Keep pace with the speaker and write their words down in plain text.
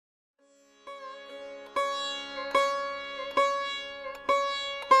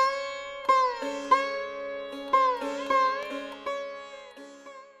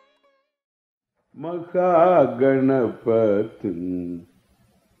Mahaganapatim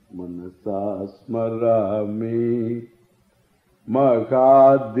Manasa Smarami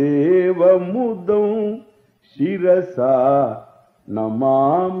Mahadeva Mudam Shirasa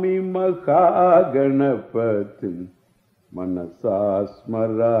Namami Mahaganapatim Manasa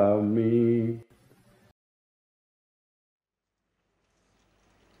Smarami.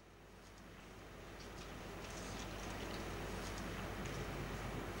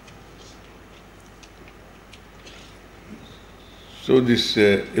 So this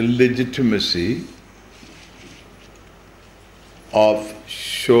illegitimacy of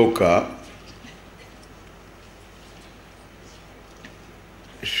shoka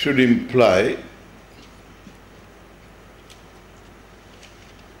should imply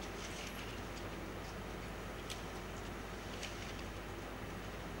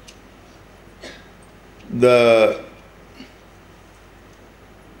the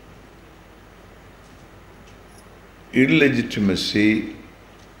illegitimacy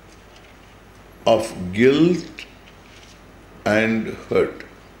of guilt and hurt.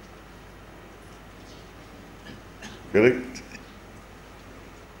 Correct?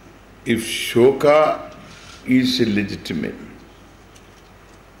 If shoka is illegitimate,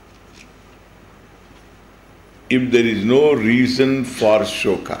 if there is no reason for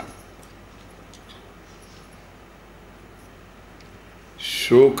shoka,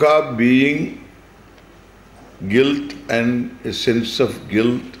 shoka being guilt and a sense of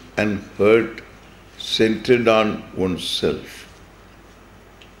guilt and hurt centered on oneself,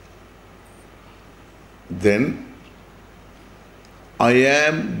 then I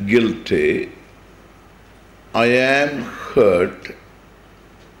am guilty, I am hurt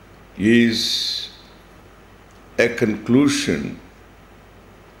is a conclusion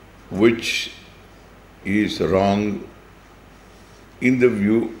which is wrong in the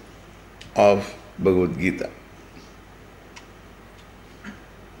view of Bhagavad Gita.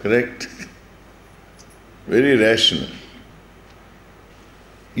 Correct? Very rational.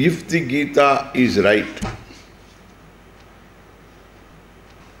 If the Gita is right,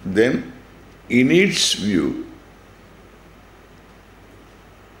 then in its view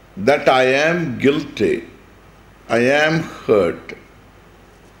that I am guilty, I am hurt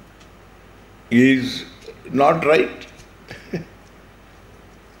is not right.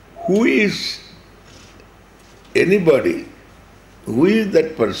 Who is anybody? Who is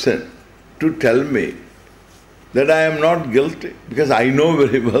that person to tell me that I am not guilty? Because I know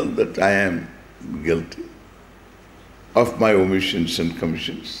very well that I am guilty of my omissions and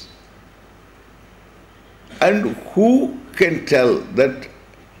commissions. And who can tell that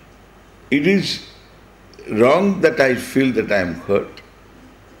it is wrong that I feel that I am hurt?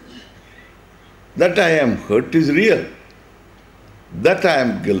 That I am hurt is real. That I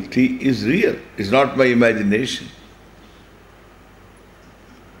am guilty is real. It's not my imagination.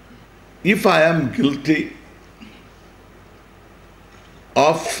 If I am guilty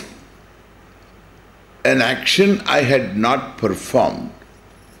of an action I had not performed,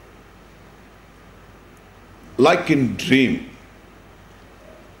 like in dream,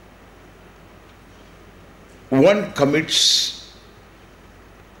 one commits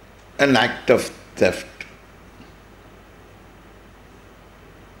an act of theft.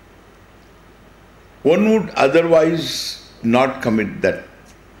 One would otherwise not commit that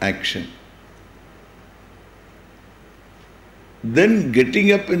action. Then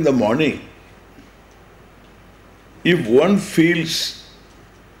getting up in the morning, if one feels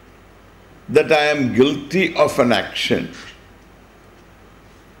that I am guilty of an action,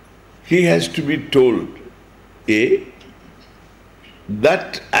 he has to be told, A,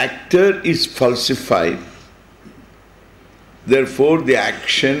 that actor is falsified, therefore the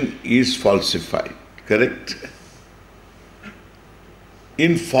action is falsified. Correct?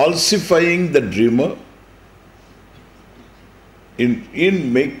 In falsifying the dreamer,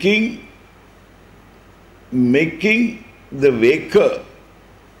 in making the waker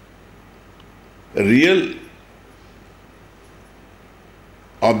real,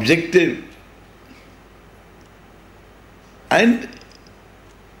 objective, and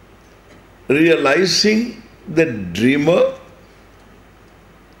realizing the dreamer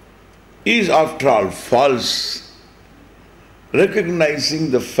is after all false, recognizing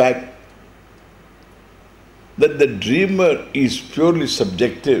the fact that the dreamer is purely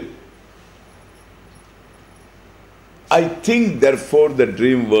subjective. I think, therefore, the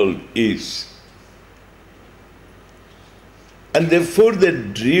dream world is. And therefore, the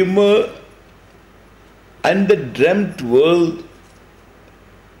dreamer and the dreamt world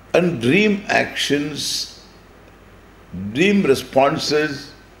and dream actions, dream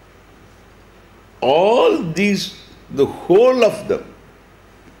responses all these, the whole of them,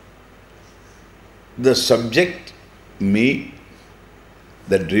 the subject, me,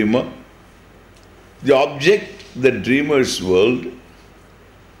 the dreamer, the object, the dreamer's world,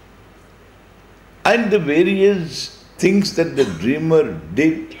 and the various things that the dreamer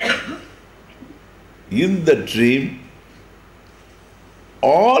did in the dream,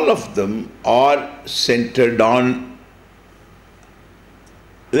 all of them are centered on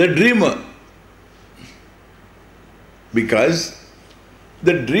the dreamer. Because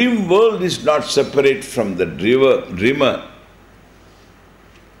the dream world is not separate from the dreamer.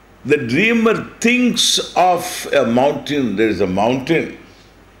 The dreamer thinks of a mountain, there is a mountain.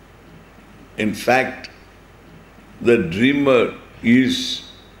 In fact, the dreamer is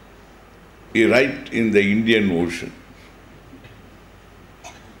right in the Indian Ocean,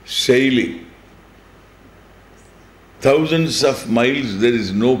 sailing. Thousands of miles, there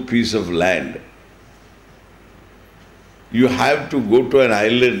is no piece of land. You have to go to an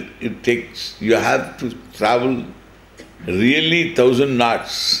island, you have to travel really 1,000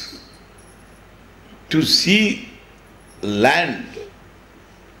 knots to see land.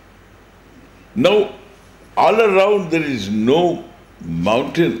 Now, all around there is no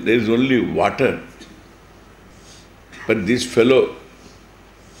mountain, there is only water. But this fellow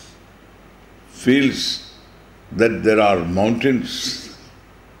feels that there are mountains.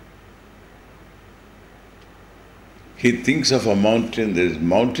 He thinks of a mountain, there is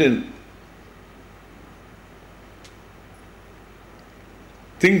mountain.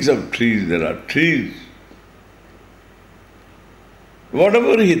 Thinks of trees, there are trees.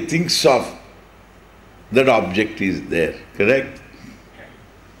 Whatever he thinks of, that object is there, correct?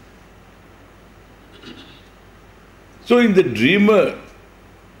 So in the dreamer,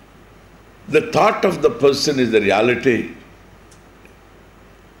 the thought of the person is the reality.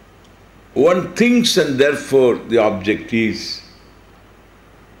 One thinks and therefore the object is.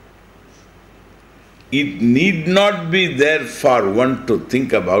 It need not be there for one to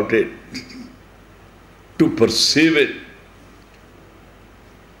think about it, to perceive it.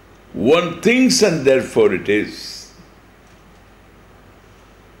 One thinks and therefore it is.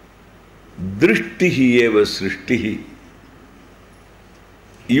 Drishtihi eva srishtihi.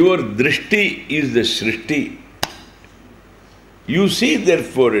 Your drishti is the srishti. You see,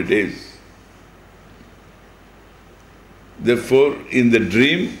 therefore it is. Therefore, in the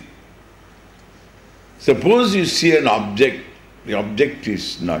dream, suppose you see an object, the object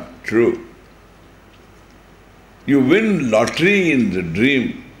is not true. You win lottery in the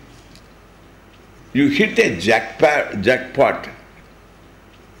dream. You hit a jackpot.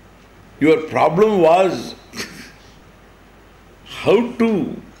 Your problem was how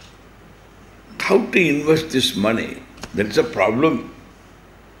to invest this money. That's a problem.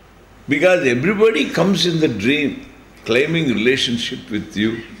 Because everybody comes in the dream claiming relationship with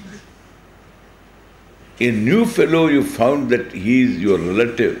you. A new fellow you found that he is your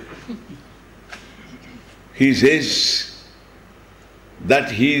relative. He says that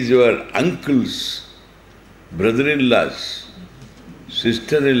he is your uncle's, brother-in-law's,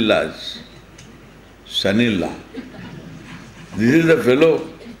 sister-in-law's, son-in-law. This is the fellow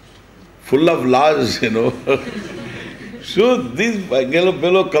full of laws, you know. So this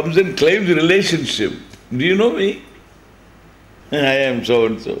fellow comes and claims relationship. Do you know me? I am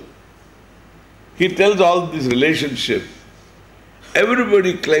so-and-so. He tells all this relationship.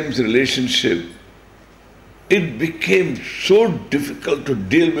 Everybody claims relationship. It became so difficult to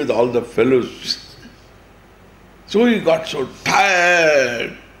deal with all the fellows. So he got so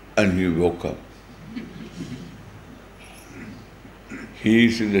tired and he woke up. He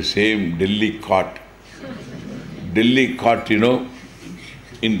is in the same Delhi court. Delhi court, you know,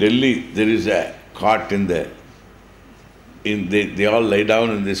 in Delhi there is a court in there. They all lie down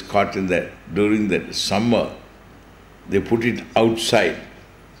in this cot during the summer. They put it outside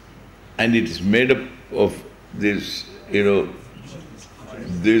and it is made up of this, you know,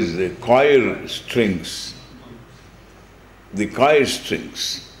 these choir strings. The choir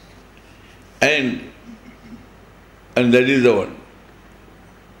strings. And that is the one.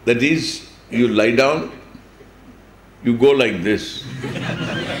 That is, you lie down, you go like this.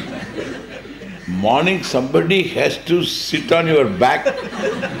 Morning somebody has to sit on your back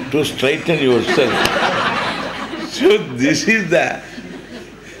to straighten yourself. So this is the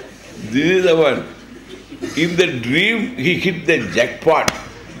one. In the dream he hit the jackpot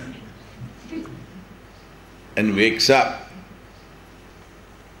and wakes up.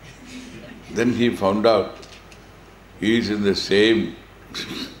 Then he found out he is in the same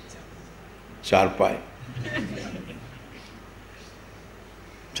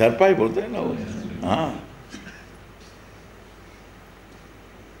चारपाई बोलते हैं ना वो Ah.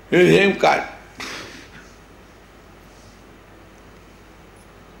 Same card.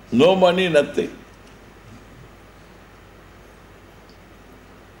 No money, nothing.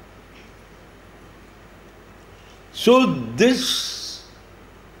 So this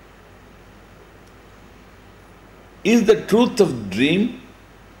is the truth of dream,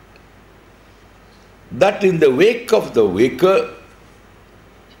 that in the wake of the waker,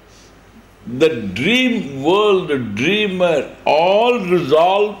 the dream world, the dreamer, all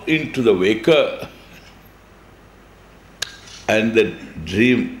resolve into the waker, and the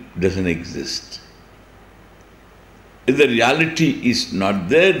dream doesn't exist. If the reality is not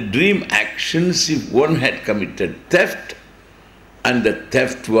there, dream actions, if one had committed theft and the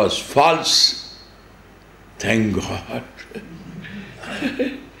theft was false, thank God,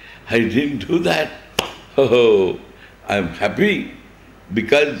 I didn't do that. Oh, I'm happy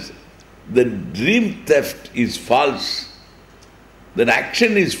because the dream theft is false. The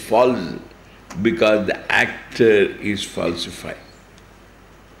action is false because the actor is falsified.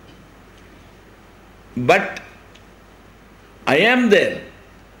 But I am there.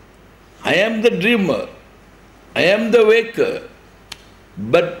 I am the dreamer. I am the waker.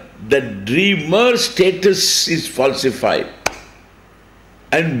 But the dreamer status is falsified.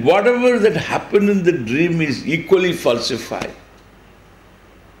 And whatever that happened in the dream is equally falsified.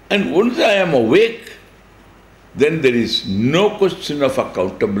 And once I am awake, then there is no question of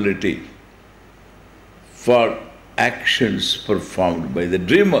accountability for actions performed by the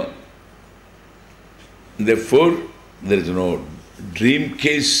dreamer. Therefore, there is no dream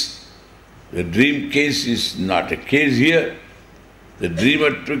case. The dream case is not a case here. The dream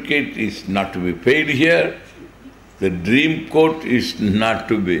advocate is not to be paid here. The dream court is not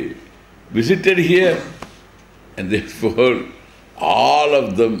to be visited here. And therefore, all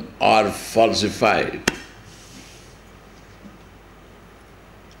of them are falsified.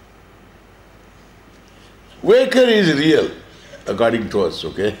 Waker is real, according to us,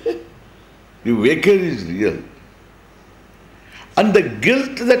 okay? The waker is real. And the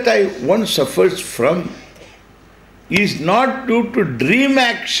guilt that one suffers from is not due to dream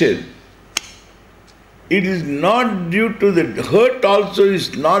action. It is not due to the hurt also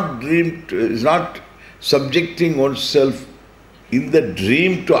is not subjecting oneself in the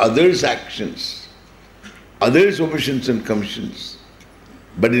dream to others' actions, others' omissions and commissions.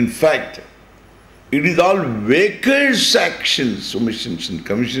 But in fact, it is all wakers' actions, omissions and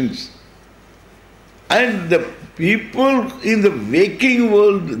commissions. And the people in the waking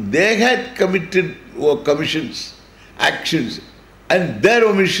world, they had committed commissions, actions, and their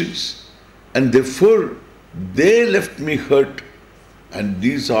omissions. And therefore, they left me hurt. And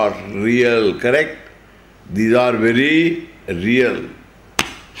these are real, correct? These are very real.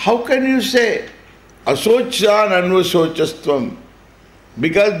 How can you say asocha and anvasochastvam?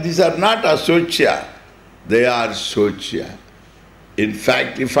 Because these are not asocha, they are socha. In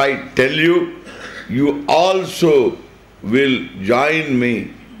fact, if I tell you, you also will join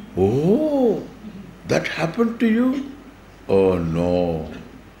me. Oh, that happened to you? Oh no,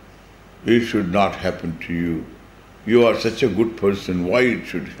 it should not happen to you. You are such a good person, why it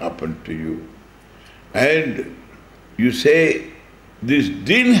should happen to you? And you say, this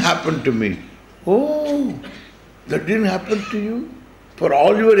didn't happen to me. Oh, that didn't happen to you? For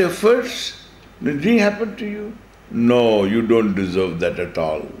all your efforts, it didn't happen to you? No, you don't deserve that at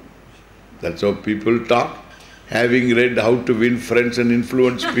all. That's how people talk, having read How to Win Friends and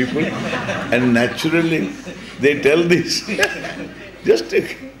Influence People, and naturally they tell this. just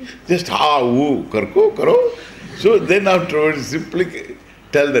woo, karko, karo. So then afterwards simply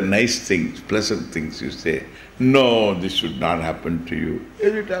tell the nice things, pleasant things. You say, no, this should not happen to you.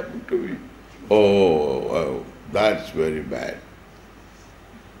 Yes, it happened to me. Oh, that's very bad.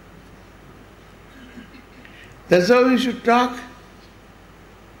 That's how we should talk.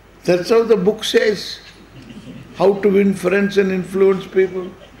 That's how the book says. How to win friends and influence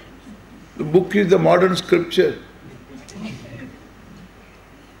people. The book is the modern scripture.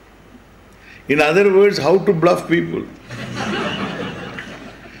 In other words, how to bluff people.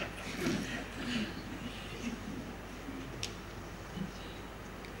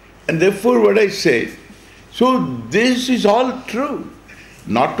 And therefore what I say, so this is all true.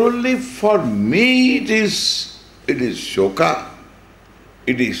 Not only for me it is shoka,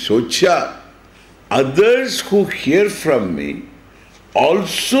 it is socha. Others who hear from me,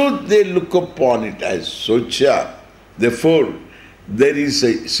 also they look upon it as socha. Therefore, there is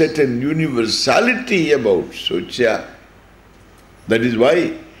a certain universality about socha. That is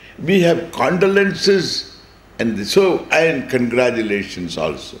why we have condolences and congratulations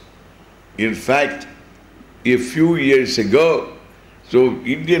also. In fact, a few years ago, so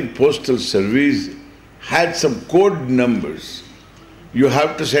Indian Postal Service had some code numbers. You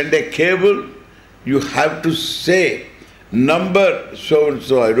have to send a cable, you have to say number so and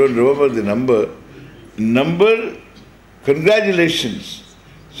so, I don't remember the number. Number, congratulations.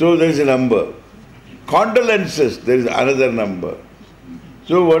 So there is a number. Condolences, there is another number.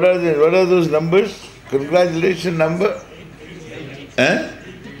 So what are those numbers? Congratulations number?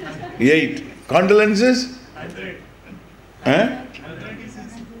 8. Condolences? 100. Huh?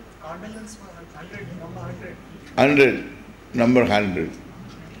 100. Number 100.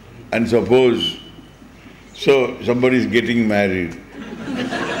 And suppose, so somebody is getting married.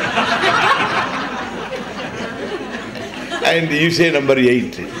 And you say number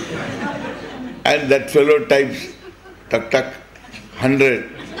 8. And that fellow types, tuck, tuck,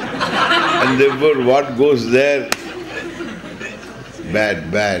 100. And therefore what goes there?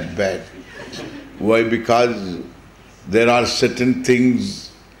 Bad, bad, bad. Why? Because there are certain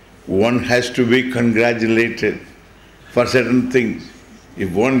things one has to be congratulated for certain things.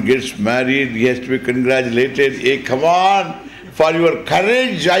 If one gets married, he has to be congratulated. Hey, come on, for your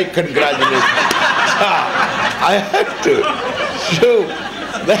courage, I congratulate you. I have to. So,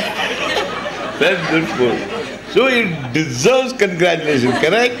 that's good for it. So it deserves congratulations,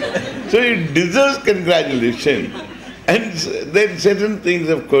 correct? So it deserves congratulations. And then certain things,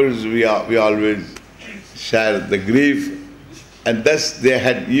 of course, we always share the grief. And thus they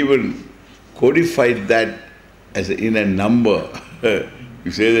had even codified that as in a number.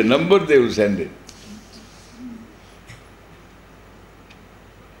 You say the number, they will send it.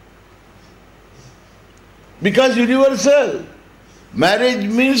 Because universal. Marriage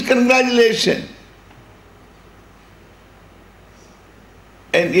means congratulation.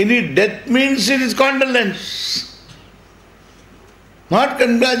 And any death means it is condolence. Not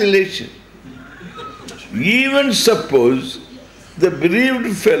congratulation. Even suppose the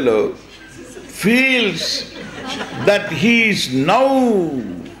bereaved fellow feels that he is now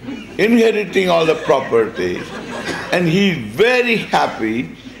inheriting all the property and he is very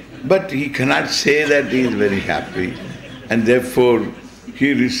happy, but he cannot say that he is very happy, and therefore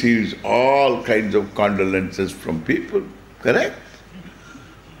he receives all kinds of condolences from people. Correct?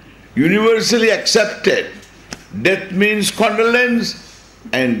 Universally accepted. Death means condolence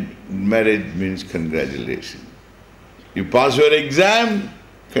and marriage means congratulations. You pass your exam,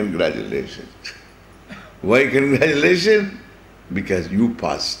 congratulations. Why congratulations? Because you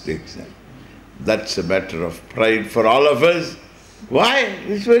passed the exam. That's a matter of pride for all of us. Why?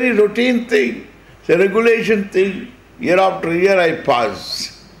 It's a very routine thing. It's a regulation thing. Year after year I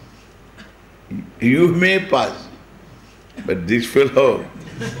pass. You may pass. But this fellow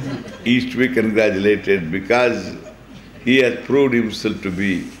is to be congratulated because he has proved himself to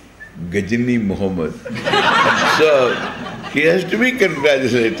be Gajini Muhammad. And so he has to be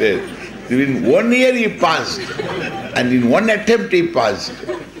congratulated. In 1 year he passed, and in one attempt he passed.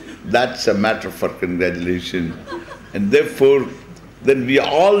 That's a matter for congratulation. And therefore, then we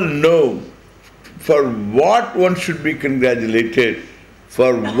all know for what one should be congratulated,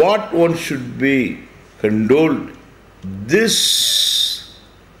 for what one should be condoled. This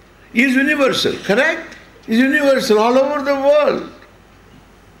is universal, correct? Is universal all over the world.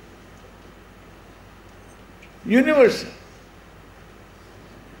 Universal.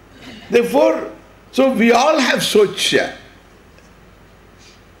 Therefore, so we all have sochya.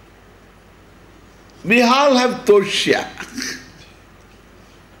 We all have toshya.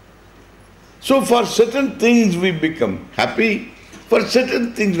 So for certain things we become happy, for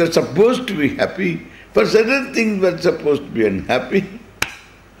certain things we are supposed to be happy, for certain things we are supposed to be unhappy.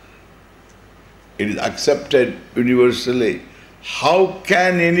 It is accepted universally. How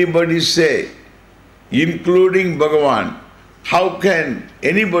can anybody say, including Bhagavan, how can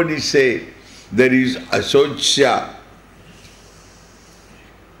anybody say there is asochya?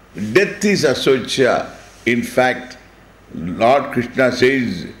 Death is asochya. In fact, Lord Krishna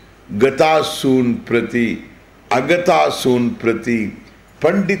says, Gata soon prati, agata soon prati,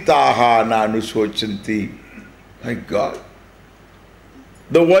 panditaha nanusochanti. My God.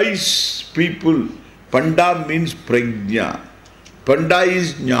 The wise people, Panda means prajna. Panda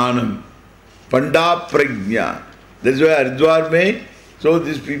is jnanam. Panda prajna. That's why Haridwar mein, so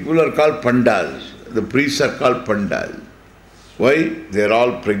these people are called Pandas. The priests are called Pandas. Why? They are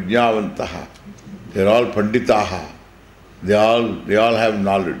all prajnavantaha. They are all panditaha. They all have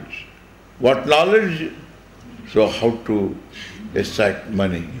knowledge. What knowledge? So how to extract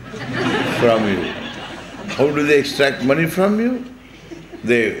money from you. How do they extract money from you?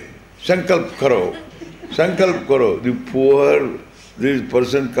 They sankalp karo. The poor, this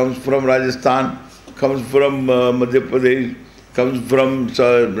person comes from Rajasthan, comes from Madhya Pradesh, comes from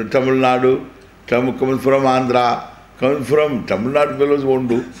Tamil Nadu, comes from Andhra, comes from Tamil Nadu fellows won't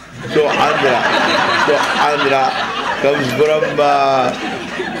do. So Andhra comes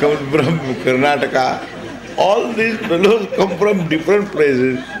from Karnataka. All these fellows come from different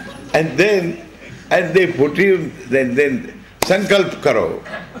places, and they put him, then संकल्प करो,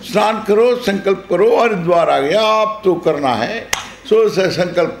 स्नान करो, संकल्प करो, हरिद्वार आ गया, आप तो करना है, so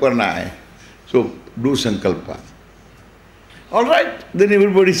संकल्प करना है, so do sankalpa. All right, then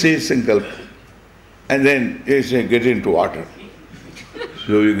everybody says sankalpa, and then they say get into water.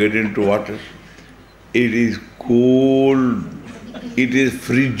 So you get into water. It is cold. It is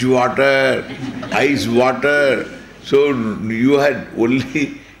fridge water, ice water. So you had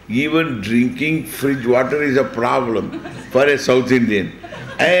only, even drinking fridge water is a problem for a South Indian.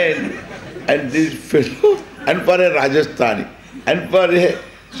 And this fellow, and for a Rajasthani, and for a,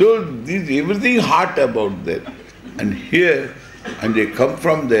 so this everything hot about that. And here, and they come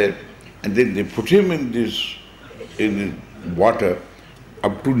from there, and then they put him in this water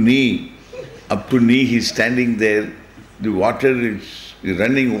up to knee. Up to knee, he's standing there. The water is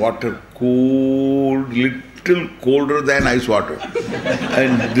running water, cold, little colder than ice water,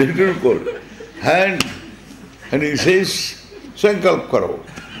 and little cold. And he says, "Sankalp karo."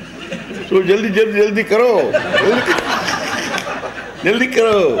 So jaldi karo, jaldi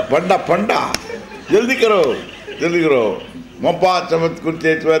karo, panda, jaldi karo. Mapa chamat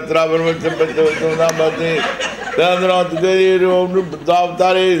kurte tvatra barmat bati dandrat gairu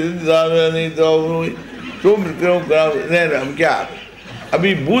davtare zavani davu. So हम क्या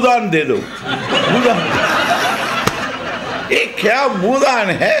अभी भूदान दे दो भूदान ये क्या भूदान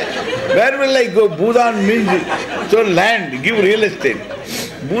है where will I go Bhoodan means so land give real estate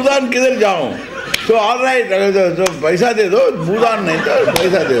भूदान किधर जाऊं so all right so पैसा दे दो भूदान नहीं तो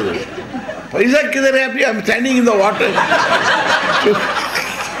पैसा दे दो पैसा किधर है अभी I'm standing in the water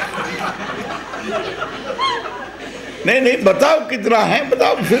नहीं बताओ कितना है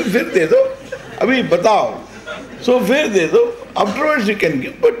बताओ फिर दे दो अभी बताओ so फिर दे दो afterwards you can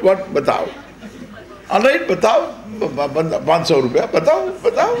give but what बताओ all right बताओ 500 रुपया बताओ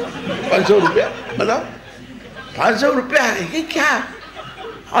 500 रुपया बताओ 500 रुपया ये क्या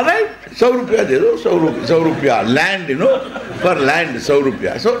all right 100 रुपया दे दो 100 रुपया land you know for land 100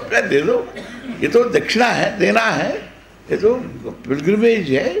 रुपया दे दो ये तो दक्षिणा है देना है ये तो pilgrimage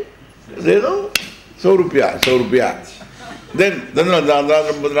है दे दो 100 रुपया then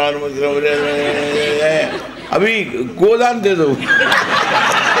अभी गोदान दे दो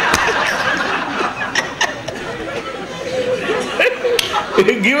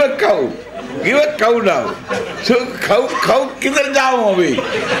give a cow now so cow किधर जाऊं अभी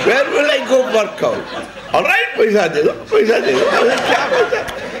where will I go for cow all right पैसा दे दो क्या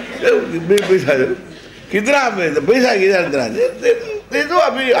पैसा दे कितना पैसा किधर दे दो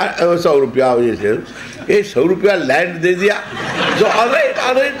अभी 100 रुपया ये 100 रुपया लैंड दे दिया so all right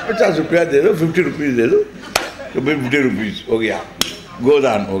 50 रुपया दे दो 50 रुपीज दे दो तो 50 रुपीज हो गया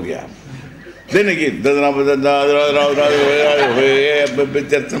गोदान हो गया then again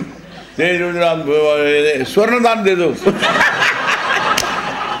स्वर्णदान दे दो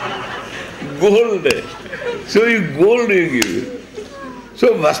gold so you gold you give so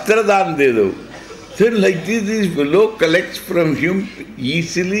वस्त्रदान दे दो then like this fellow collects from him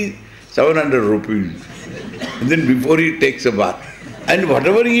easily 700 rupees and then before he takes a bath and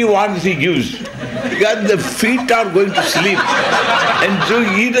whatever he wants he gives because the feet are going to sleep and so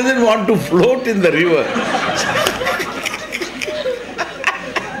he doesn't want to float in the river.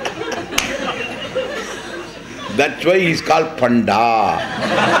 That's why he is called Panda.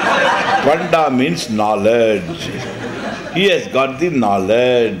 Panda means knowledge. He has got the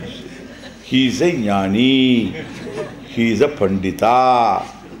knowledge. He is a jnani. He is a pandita.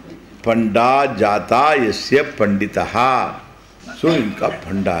 Panda jata yasya panditaha. So इनका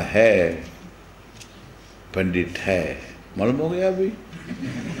पंडा है, पंडित है, मालूम हो गया अभी?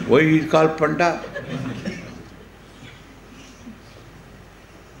 वही is called Panda.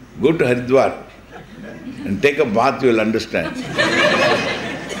 Go to Haridwar and take a bath, you will understand.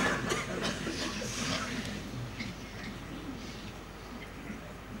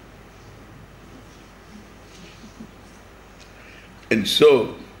 And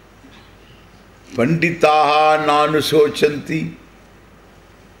so, Panditaha nanusochanti.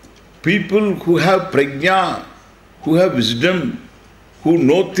 People who have prajna, who have wisdom, who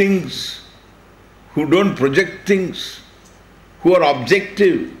know things, who don't project things, who are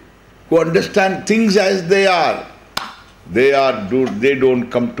objective, who understand things as they are, they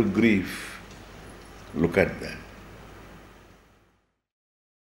don't come to grief. Look at that.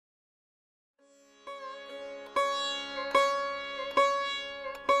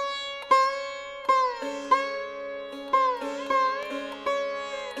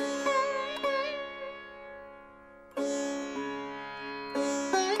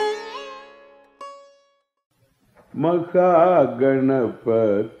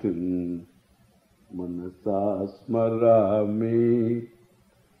 Mahaganapatim Manasa Smarami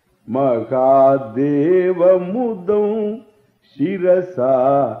Mahadeva Mudam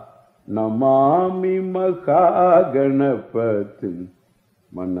Shirasa Namami Mahaganapatim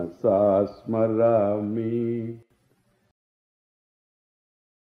Manasa Smarami.